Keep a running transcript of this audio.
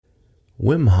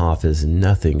Wim Hof is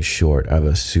nothing short of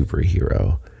a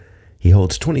superhero. He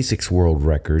holds 26 world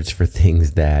records for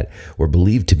things that were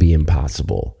believed to be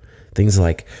impossible. Things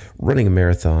like running a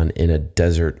marathon in a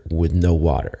desert with no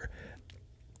water,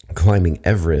 climbing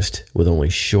Everest with only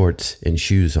shorts and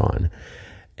shoes on,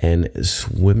 and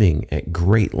swimming at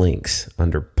great lengths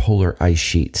under polar ice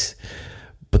sheets.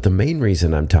 But the main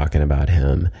reason I'm talking about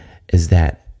him is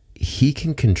that he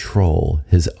can control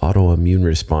his autoimmune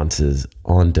responses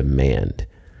on demand.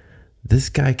 This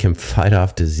guy can fight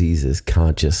off diseases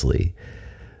consciously.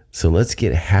 So let's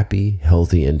get happy,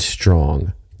 healthy, and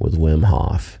strong with Wim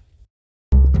Hof.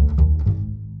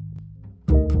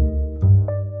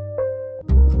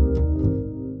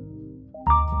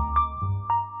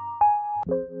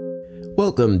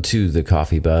 Welcome to the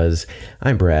Coffee Buzz.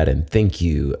 I'm Brad, and thank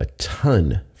you a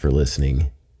ton for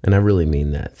listening. And I really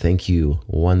mean that. Thank you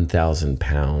 1,000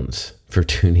 pounds for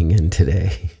tuning in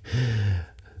today.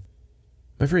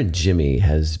 My friend Jimmy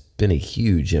has been a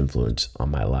huge influence on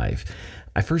my life.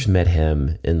 I first met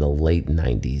him in the late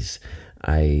 90s.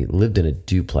 I lived in a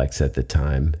duplex at the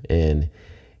time, and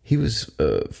he was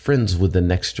friends with the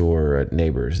next door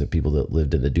neighbors, the people that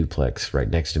lived in the duplex right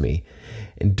next to me.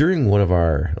 And during one of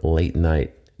our late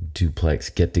night duplex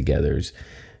get-togethers,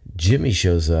 Jimmy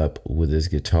shows up with his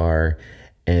guitar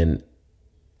and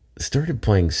started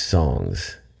playing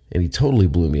songs, and he totally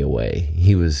blew me away.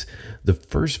 He was the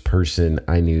first person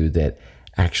I knew that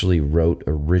actually wrote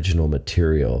original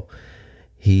material.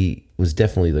 He was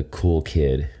definitely the cool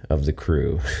kid of the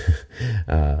crew.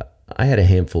 I had a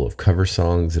handful of cover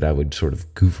songs that I would sort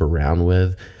of goof around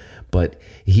with, but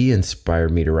he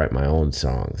inspired me to write my own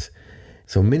songs.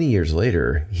 So many years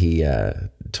later, he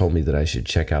told me that I should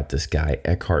check out this guy,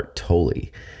 Eckhart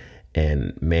Tolle.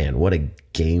 And man, what a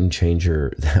game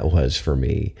changer that was for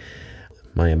me.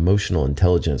 My emotional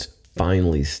intelligence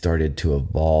finally started to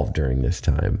evolve during this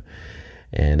time.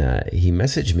 And he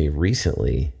messaged me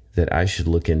recently that I should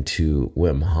look into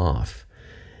Wim Hof.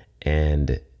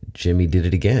 And Jimmy did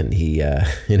it again. He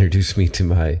introduced me to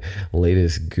my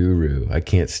latest guru. I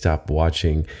can't stop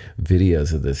watching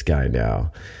videos of this guy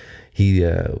now.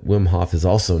 Wim Hof is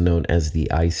also known as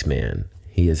the Iceman.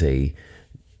 He is a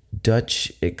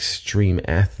Dutch extreme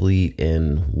athlete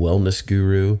and wellness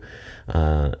guru.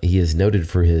 He is noted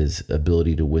for his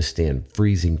ability to withstand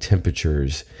freezing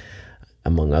temperatures,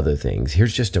 among other things.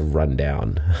 Here's just a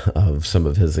rundown of some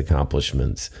of his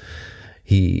accomplishments.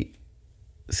 He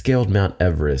scaled Mount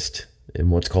Everest in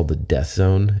what's called the death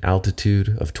zone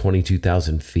altitude of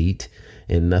 22,000 feet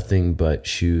in nothing but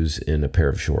shoes and a pair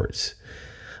of shorts.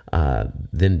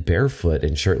 Then barefoot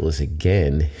and shirtless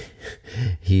again,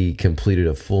 he completed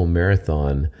a full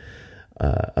marathon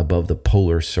above the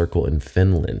polar circle in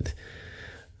Finland.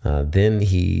 Then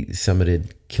he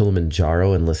summited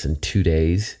Kilimanjaro in less than 2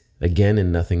 days, again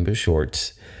in nothing but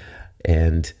shorts.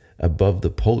 And above the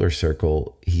polar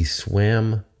circle, he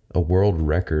swam a world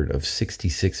record of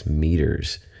 66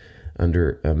 meters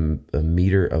under a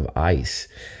meter of ice.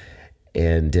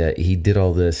 And he did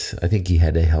all this. I think he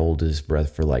had to hold his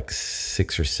breath for like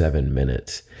 6 or 7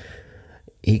 minutes.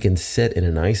 He can sit in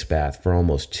an ice bath for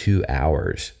almost 2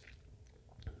 hours.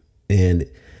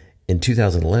 And in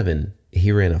 2011,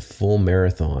 he ran a full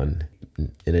marathon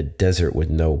in a desert with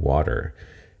no water.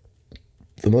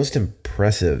 The most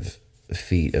impressive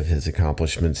feat of his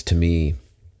accomplishments to me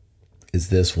is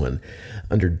this one.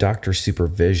 Under doctor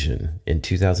supervision in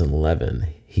 2011,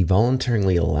 he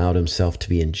voluntarily allowed himself to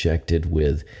be injected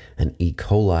with an E.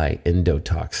 coli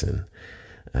endotoxin,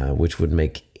 which would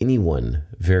make anyone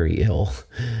very ill.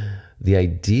 The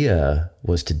idea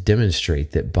was to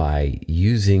demonstrate that by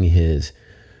using his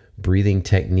breathing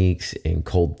techniques and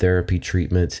cold therapy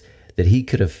treatments, that he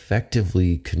could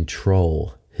effectively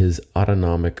control his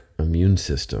autonomic immune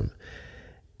system.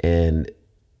 And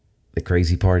the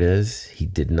crazy part is, he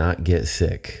did not get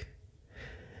sick.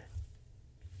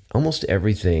 Almost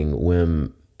everything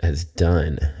Wim has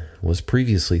done was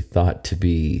previously thought to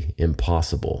be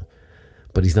impossible,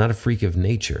 but he's not a freak of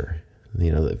nature.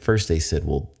 You know, at first they said,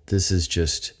 well, this is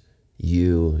just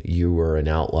you were an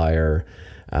outlier.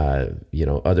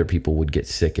 Other people would get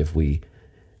sick if we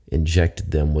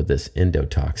injected them with this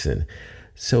endotoxin.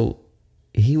 So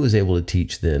he was able to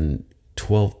teach then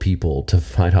 12 people to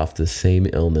fight off the same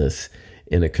illness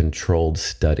in a controlled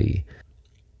study.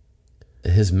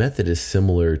 His method is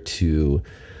similar to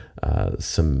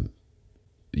some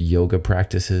yoga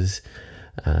practices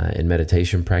and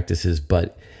meditation practices,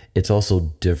 but it's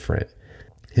also different.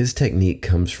 His technique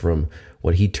comes from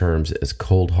what he terms as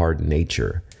cold, hard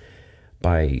nature.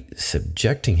 By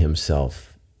subjecting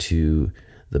himself to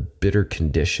the bitter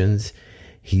conditions,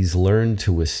 He's learned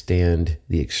to withstand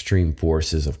the extreme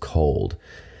forces of cold.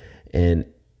 And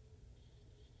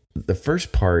the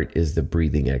first part is the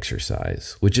breathing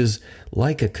exercise, which is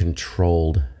like a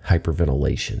controlled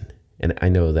hyperventilation. And I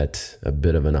know that's a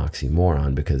bit of an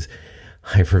oxymoron because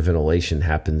hyperventilation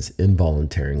happens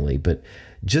involuntarily, but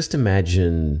just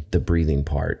imagine the breathing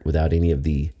part without any of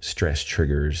the stress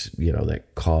triggers, that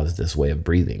cause this way of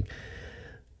breathing.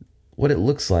 What it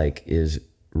looks like is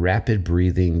rapid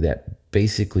breathing that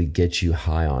basically gets you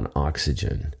high on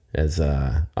oxygen. As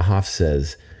Hof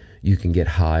says, you can get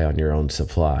high on your own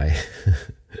supply.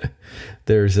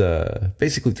 There's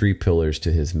basically 3 pillars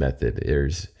to his method.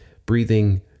 There's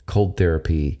breathing, cold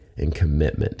therapy, and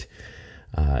commitment.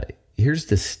 Here's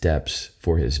the steps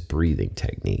for his breathing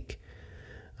technique.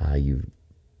 You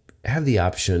have the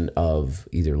option of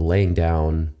either laying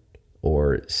down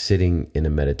or sitting in a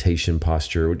meditation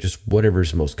posture, or just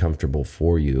whatever's most comfortable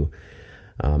for you.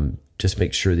 Just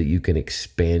make sure that you can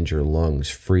expand your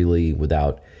lungs freely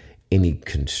without any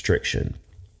constriction.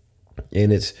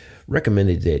 And it's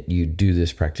recommended that you do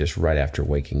this practice right after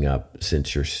waking up,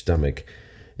 since your stomach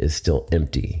is still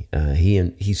empty.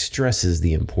 He stresses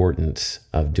the importance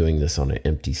of doing this on an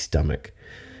empty stomach.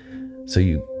 So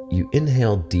you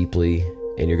inhale deeply,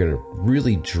 and you're going to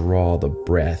really draw the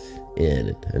breath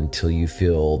in until you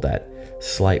feel that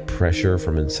slight pressure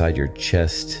from inside your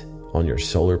chest on your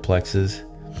solar plexus.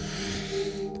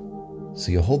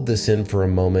 So you hold this in for a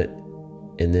moment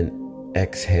and then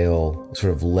exhale,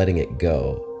 sort of letting it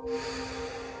go.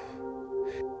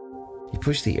 You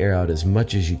push the air out as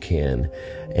much as you can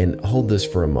and hold this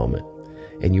for a moment.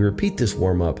 And you repeat this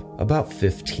warm-up about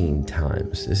 15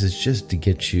 times. This is just to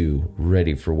get you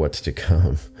ready for what's to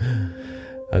come.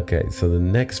 Okay, so the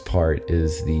next part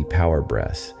is the power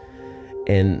breaths.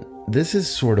 And this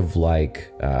is sort of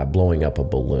like blowing up a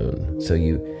balloon. So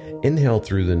you inhale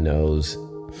through the nose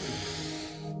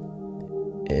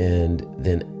and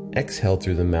then exhale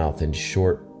through the mouth in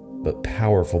short but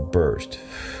powerful burst.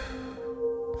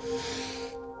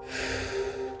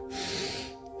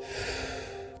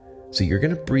 So you're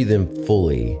going to breathe in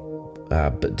fully,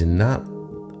 but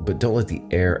don't let the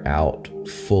air out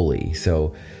fully.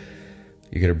 So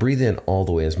you're going to breathe in all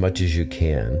the way as much as you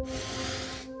can,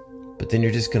 but then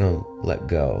you're just going to let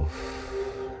go.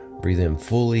 Breathe in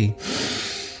fully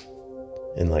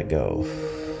and let go.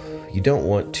 You don't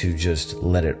want to just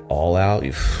let it all out.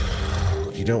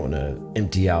 You don't want to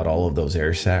empty out all of those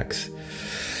air sacs.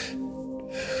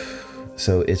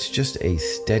 So it's just a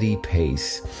steady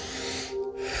pace.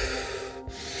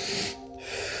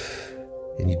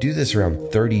 And you do this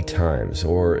around 30 times,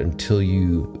 or until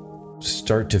you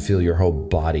start to feel your whole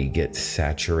body get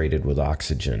saturated with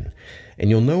oxygen. And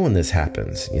you'll know when this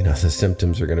happens. The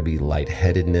symptoms are going to be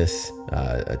lightheadedness,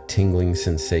 a tingling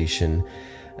sensation.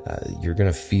 You're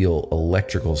going to feel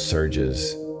electrical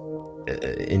surges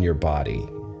in your body.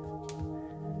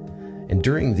 And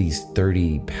during these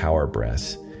 30 power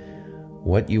breaths,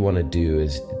 what you want to do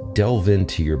is delve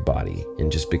into your body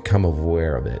and just become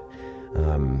aware of it.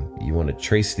 You want to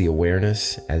trace the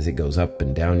awareness as it goes up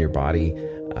and down your body.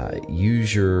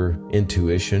 Use your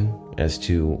intuition as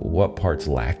to what parts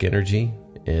lack energy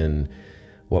and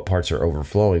what parts are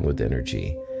overflowing with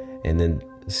energy. And then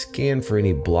scan for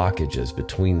any blockages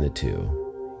between the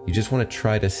two. You just want to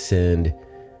try to send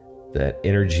that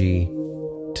energy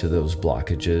to those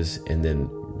blockages and then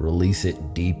release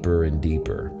it deeper and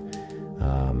deeper.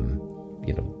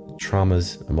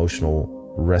 Traumas,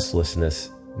 emotional restlessness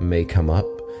may come up.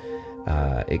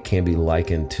 It can be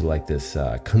likened to like this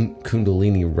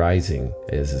kundalini rising,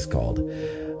 as it's called.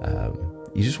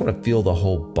 You just want to feel the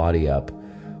whole body up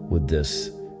with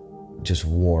this just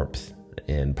warmth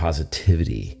and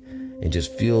positivity, and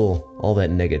just feel all that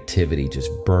negativity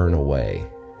just burn away.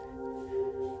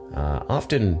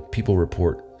 Often people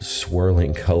report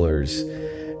swirling colors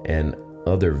and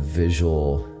other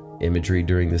visual imagery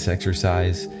during this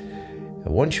exercise.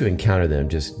 Once you encounter them,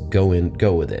 just go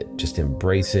with it. Just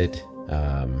embrace it.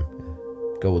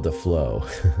 Go with the flow.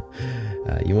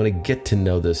 You want to get to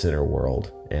know this inner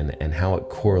world and how it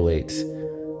correlates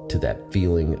to that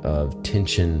feeling of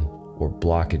tension or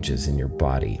blockages in your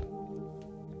body.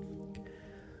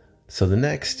 So the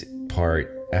next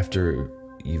part, after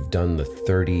you've done the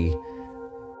 30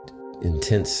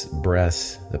 intense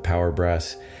breaths, the power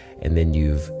breaths, and then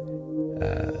you've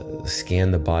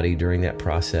scanned the body during that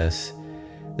process,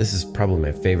 this is probably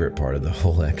my favorite part of the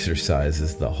whole exercise,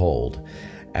 is the hold.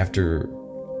 After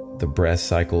the breath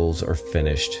cycles are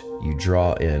finished, you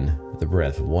draw in the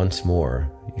breath once more.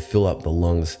 You fill up the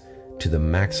lungs to the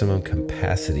maximum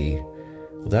capacity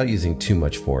without using too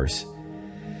much force.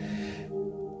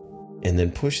 And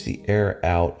then push the air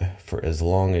out for as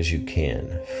long as you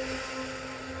can.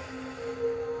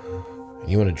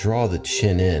 You want to draw the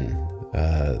chin in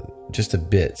just a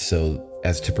bit so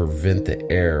as to prevent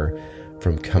the air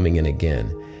from coming in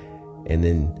again. And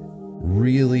then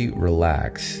really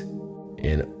relax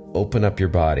and open up your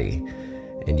body.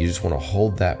 And you just want to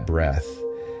hold that breath.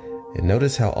 And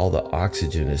notice how all the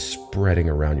oxygen is spreading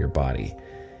around your body.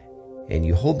 And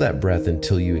you hold that breath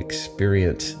until you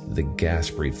experience the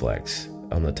gasp reflex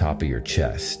on the top of your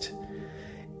chest.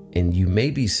 And you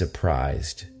may be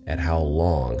surprised at how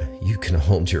long you can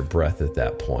hold your breath at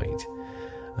that point.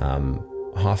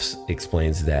 Hof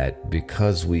explains that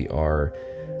because we are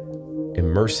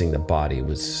immersing the body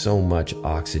with so much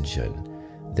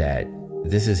oxygen, that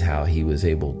this is how he was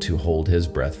able to hold his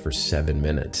breath for 7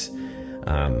 minutes.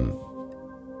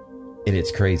 And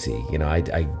it's crazy. I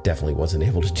definitely wasn't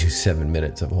able to do 7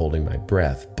 minutes of holding my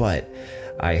breath, but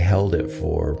I held it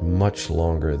for much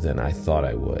longer than I thought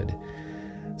I would.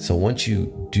 So once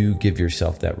you do give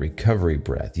yourself that recovery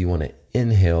breath, you want to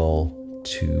inhale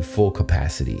to full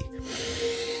capacity.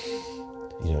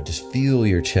 Just feel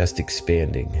your chest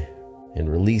expanding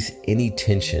and release any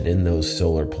tension in those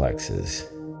solar plexus.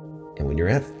 And when you're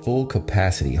at full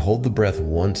capacity, hold the breath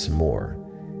once more.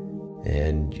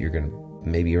 And you're going to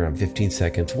maybe around 15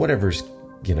 seconds, whatever's,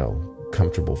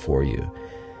 comfortable for you.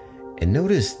 And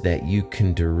notice that you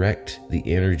can direct the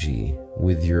energy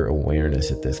with your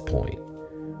awareness at this point.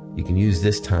 You can use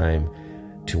this time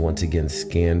to once again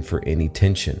scan for any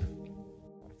tension.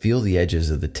 Feel the edges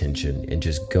of the tension and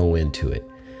just go into it.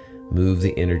 Move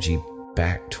the energy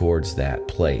back towards that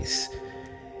place.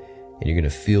 And you're going to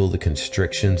feel the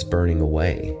constrictions burning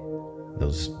away.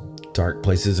 Those dark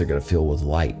places are going to fill with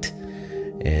light.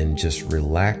 And just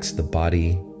relax the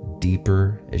body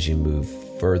deeper as you move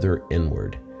further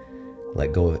inward.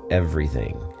 Let go of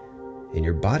everything. And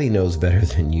your body knows better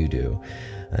than you do.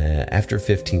 After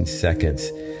 15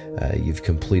 seconds, you've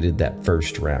completed that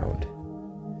first round.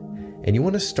 And you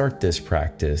want to start this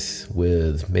practice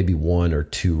with maybe 1 or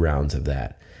 2 rounds of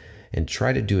that. And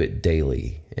try to do it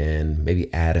daily. And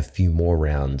maybe add a few more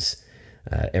rounds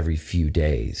every few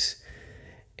days.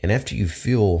 And after you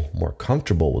feel more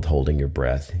comfortable with holding your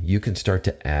breath, you can start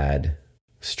to add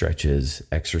stretches,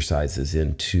 exercises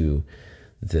into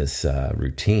this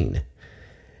routine.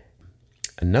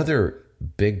 Another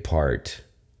big part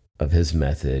of his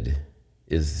method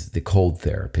is the cold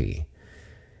therapy.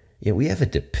 We have a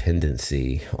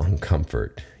dependency on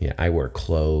comfort. I wear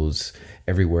clothes.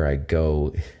 Everywhere I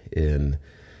go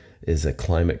is a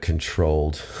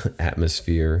climate-controlled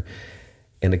atmosphere.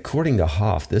 And according to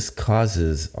Hof, this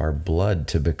causes our blood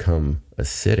to become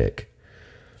acidic.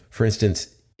 For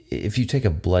instance, if you take a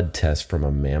blood test from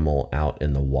a mammal out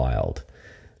in the wild,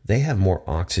 they have more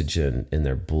oxygen in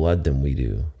their blood than we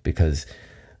do because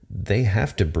they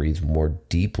have to breathe more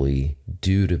deeply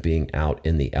due to being out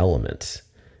in the elements,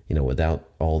 without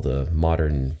all the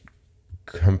modern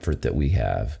comfort that we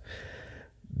have.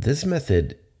 His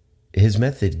method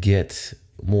gets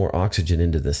more oxygen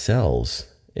into the cells,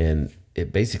 and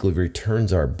it basically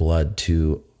returns our blood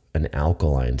to an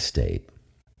alkaline state.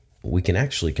 We can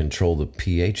actually control the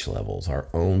pH levels, our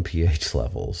own pH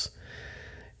levels.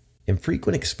 And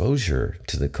frequent exposure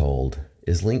to the cold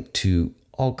is linked to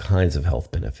all kinds of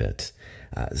health benefits.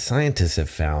 Scientists have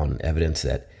found evidence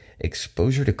that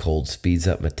exposure to cold speeds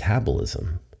up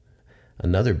metabolism.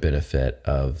 Another benefit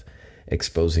of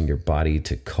exposing your body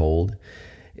to cold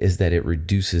is that it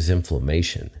reduces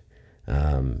inflammation.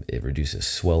 It reduces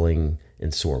swelling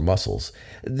and sore muscles.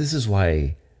 This is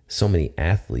why so many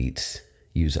athletes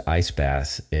use ice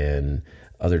baths and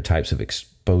other types of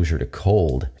exposure to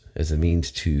cold as a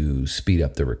means to speed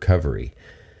up the recovery.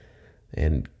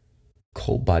 And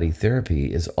cold body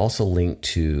therapy is also linked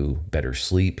to better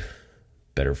sleep,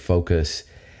 better focus,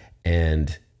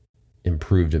 and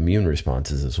improved immune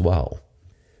responses as well.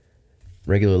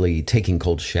 Regularly taking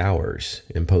cold showers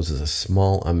imposes a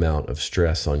small amount of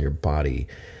stress on your body,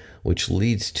 which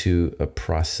leads to a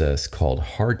process called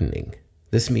hardening.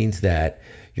 This means that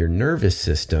your nervous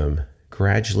system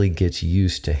gradually gets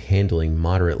used to handling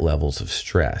moderate levels of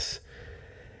stress.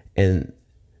 And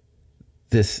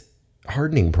this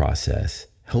hardening process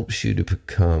helps you to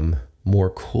become more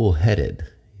cool-headed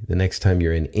the next time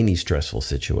you're in any stressful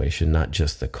situation, not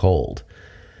just the cold.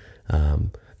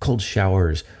 Cold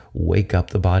showers wake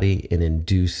up the body and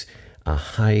induce a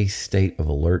high state of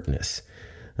alertness.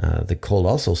 The cold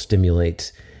also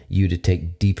stimulates you to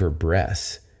take deeper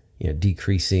breaths,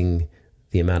 decreasing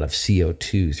the amount of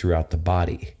CO2 throughout the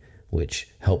body, which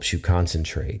helps you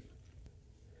concentrate.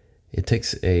 It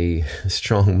takes a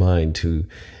strong mind to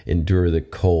endure the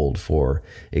cold for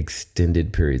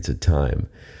extended periods of time.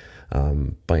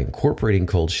 By incorporating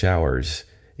cold showers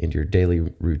into your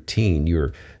daily routine,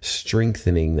 you're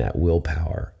strengthening that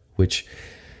willpower, which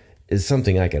is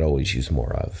something I could always use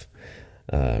more of.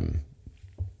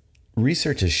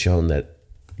 Research has shown that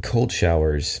cold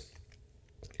showers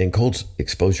and cold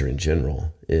exposure in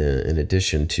general, in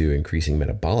addition to increasing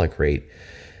metabolic rate,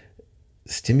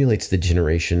 stimulates the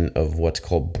generation of what's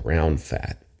called brown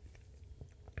fat.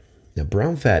 Now,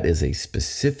 brown fat is a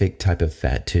specific type of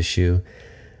fat tissue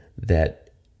that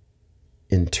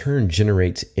in turn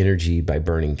generates energy by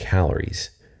burning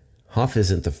calories. Hof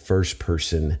isn't the first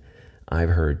person I've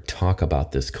heard talk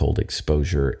about this cold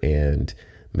exposure and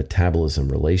metabolism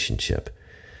relationship.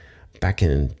 Back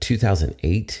in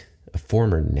 2008, a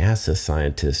former NASA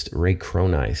scientist, Ray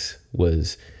Cronise,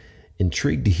 was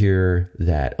intrigued to hear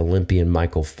that Olympian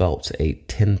Michael Phelps ate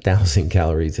 10,000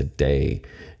 calories a day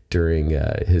during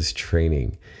his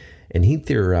training. And he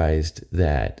theorized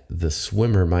that the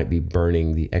swimmer might be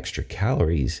burning the extra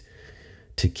calories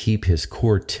to keep his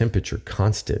core temperature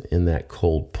constant in that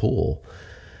cold pool.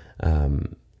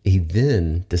 He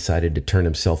then decided to turn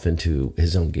himself into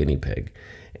his own guinea pig,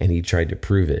 and he tried to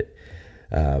prove it.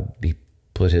 He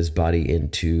put his body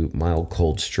into mild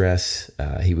cold stress.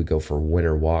 He would go for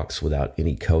winter walks without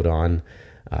any coat on,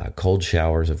 cold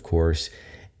showers, of course.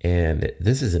 And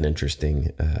this is an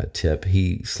interesting tip.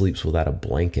 He sleeps without a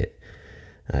blanket.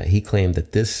 He claimed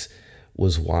that this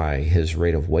was why his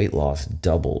rate of weight loss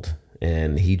doubled,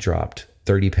 and he dropped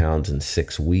 30 pounds in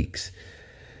 6 weeks.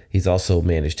 He's also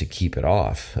managed to keep it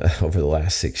off over the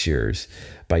last 6 years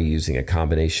by using a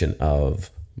combination of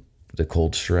the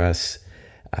cold stress,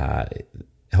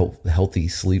 healthy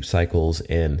sleep cycles,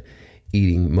 and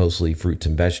eating mostly fruits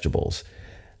and vegetables.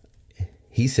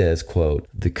 He says, quote,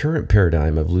 "The current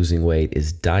paradigm of losing weight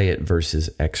is diet versus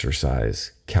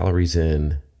exercise, calories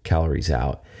in, calories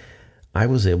out. I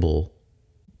was able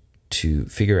to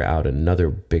figure out another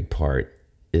big part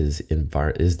is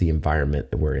the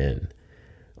environment that we're in.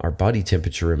 Our body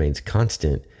temperature remains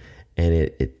constant, and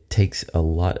it takes a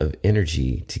lot of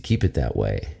energy to keep it that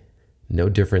way. No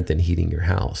different than heating your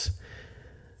house."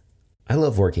 I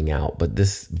love working out, but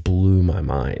this blew my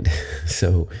mind.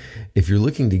 So if you're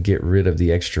looking to get rid of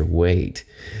the extra weight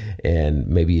and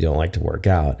maybe you don't like to work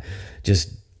out,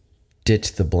 just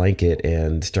ditch the blanket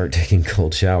and start taking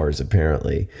cold showers,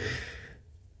 apparently.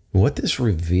 What this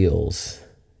reveals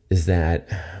is that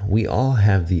we all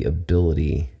have the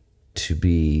ability to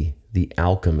be the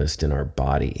alchemist in our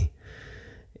body.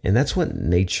 And that's what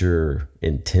nature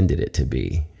intended it to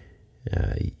be.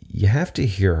 You have to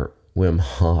hear Wim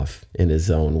Hof in his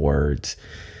own words.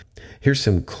 Here's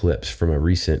some clips from a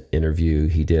recent interview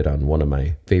he did on one of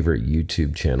my favorite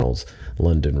YouTube channels,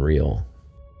 London Real.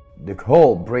 The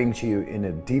cold brings you in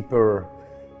a deeper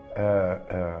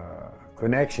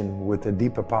connection with the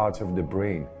deeper parts of the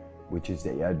brain, which is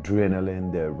the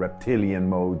adrenaline, the reptilian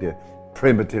mode, the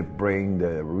primitive brain,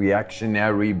 the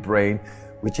reactionary brain,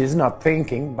 which is not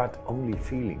thinking but only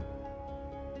feeling.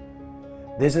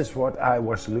 This is what I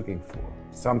was looking for.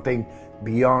 Something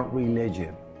beyond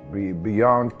religion,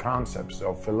 beyond concepts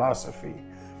of philosophy,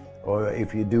 or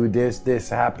if you do this, this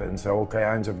happens, all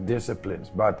kinds of disciplines,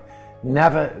 but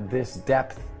never this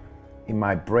depth in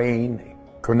my brain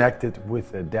connected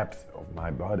with the depth of my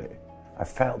body. I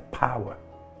felt power,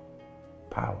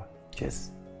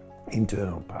 just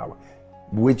internal power,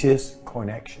 which is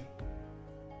connection.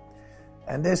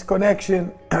 And this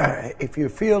connection, if you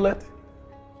feel it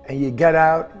and you get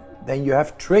out, then you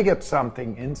have triggered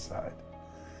something inside,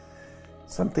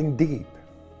 something deep.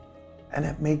 And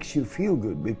it makes you feel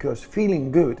good, because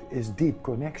feeling good is deep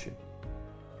connection.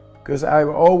 Because I've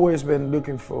always been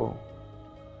looking for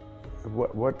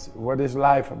what is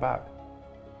life about?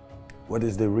 What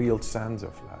is the real sense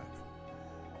of life?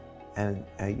 And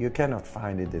you cannot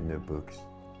find it in the books.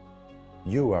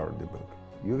 You are the book.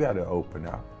 You got to open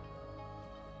up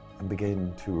and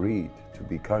begin to read, to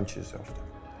be conscious of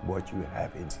what you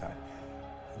have inside.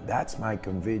 And that's my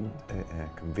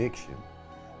conviction.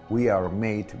 We are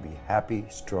made to be happy,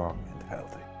 strong, and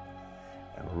healthy.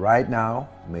 And right now,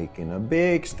 making a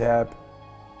big step,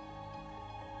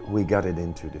 we got it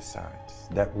into the science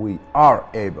that we are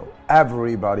able,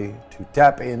 everybody, to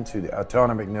tap into the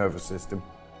autonomic nervous system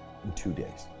in 2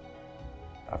 days.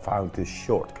 I found this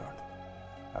shortcut.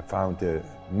 I found the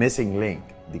missing link,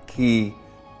 the key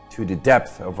to the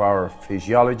depth of our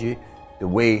physiology, the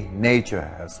way nature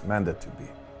has meant it to be.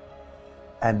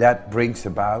 And that brings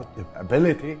about the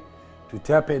ability to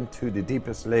tap into the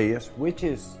deepest layers, which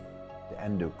is the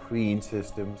endocrine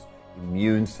systems,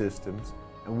 immune systems,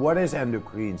 And what is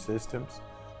endocrine systems?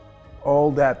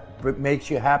 All that makes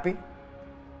you happy,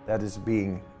 that is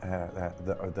being,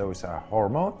 those are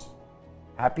hormones,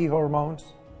 happy hormones.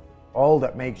 All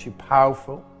that makes you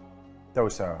powerful,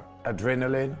 those are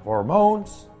adrenaline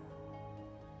hormones.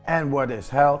 And what is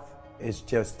health is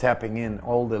just tapping in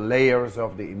all the layers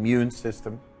of the immune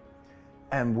system.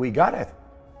 And we got it.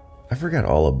 I forgot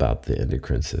all about the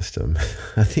endocrine system.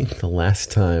 I think the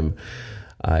last time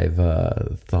I've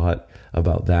thought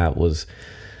about that was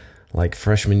like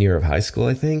freshman year of high school,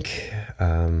 I think.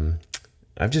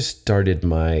 I've just started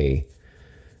my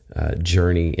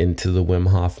journey into the Wim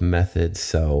Hof Method,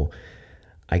 so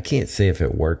I can't say if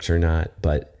it works or not,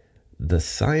 but the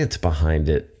science behind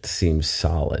it seems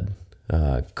solid.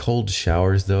 Cold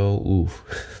showers, though, ooh,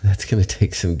 that's going to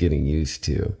take some getting used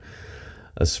to,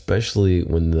 especially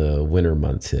when the winter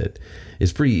months hit.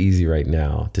 It's pretty easy right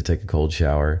now to take a cold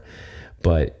shower,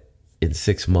 but in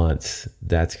 6 months,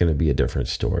 that's going to be a different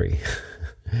story.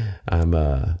 I'm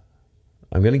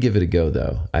going to give it a go,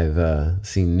 though. I've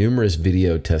seen numerous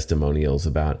video testimonials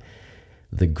about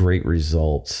the great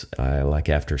results, like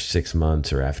after 6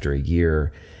 months or after a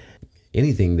year.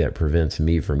 Anything that prevents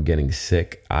me from getting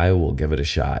sick, I will give it a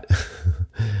shot.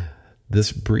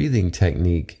 This breathing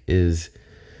technique is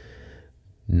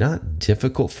not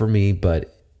difficult for me,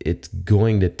 but it's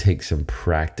going to take some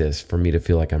practice for me to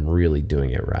feel like I'm really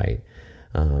doing it right.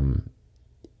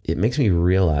 It makes me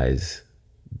realize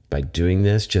by doing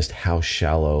this just how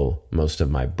shallow most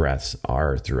of my breaths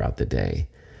are throughout the day.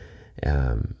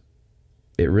 It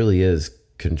really is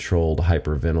controlled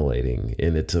hyperventilating,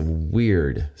 and it's a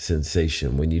weird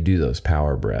sensation when you do those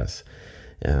power breaths.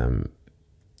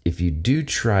 If you do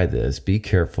try this, be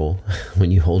careful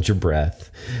when you hold your breath.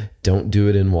 Don't do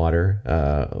it in water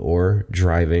or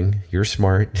driving. You're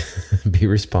smart. Be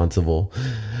responsible.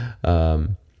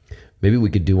 Maybe we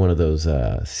could do one of those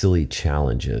silly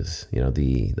challenges,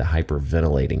 the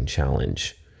hyperventilating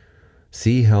challenge.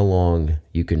 See how long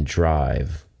you can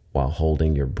drive while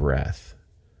holding your breath.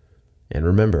 And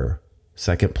remember,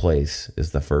 second place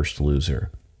is the first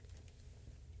loser.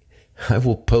 I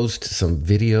will post some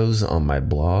videos on my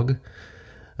blog.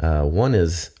 One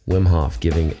is Wim Hof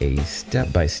giving a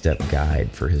step-by-step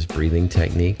guide for his breathing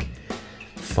technique.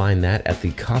 Find that at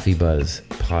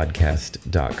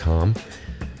thecoffeebuzzpodcast.com.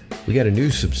 We got a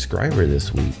new subscriber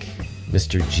this week.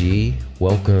 Mr. G,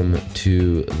 welcome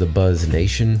to the Buzz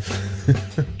Nation.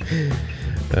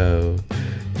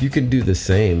 You can do the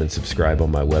same and subscribe on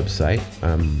my website.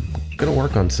 I'm going to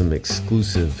work on some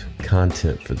exclusive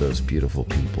content for those beautiful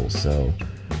people, so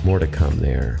more to come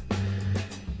there.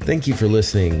 Thank you for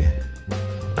listening.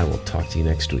 I will talk to you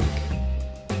next week.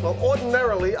 Well,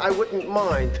 ordinarily, I wouldn't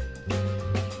mind.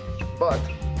 But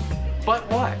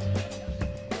what?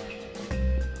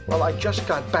 Well, I just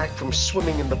got back from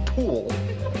swimming in the pool,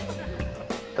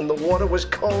 and the water was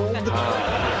cold.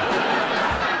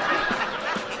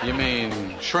 You mean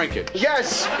shrinkage?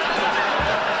 Yes!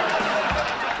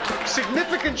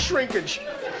 Significant shrinkage.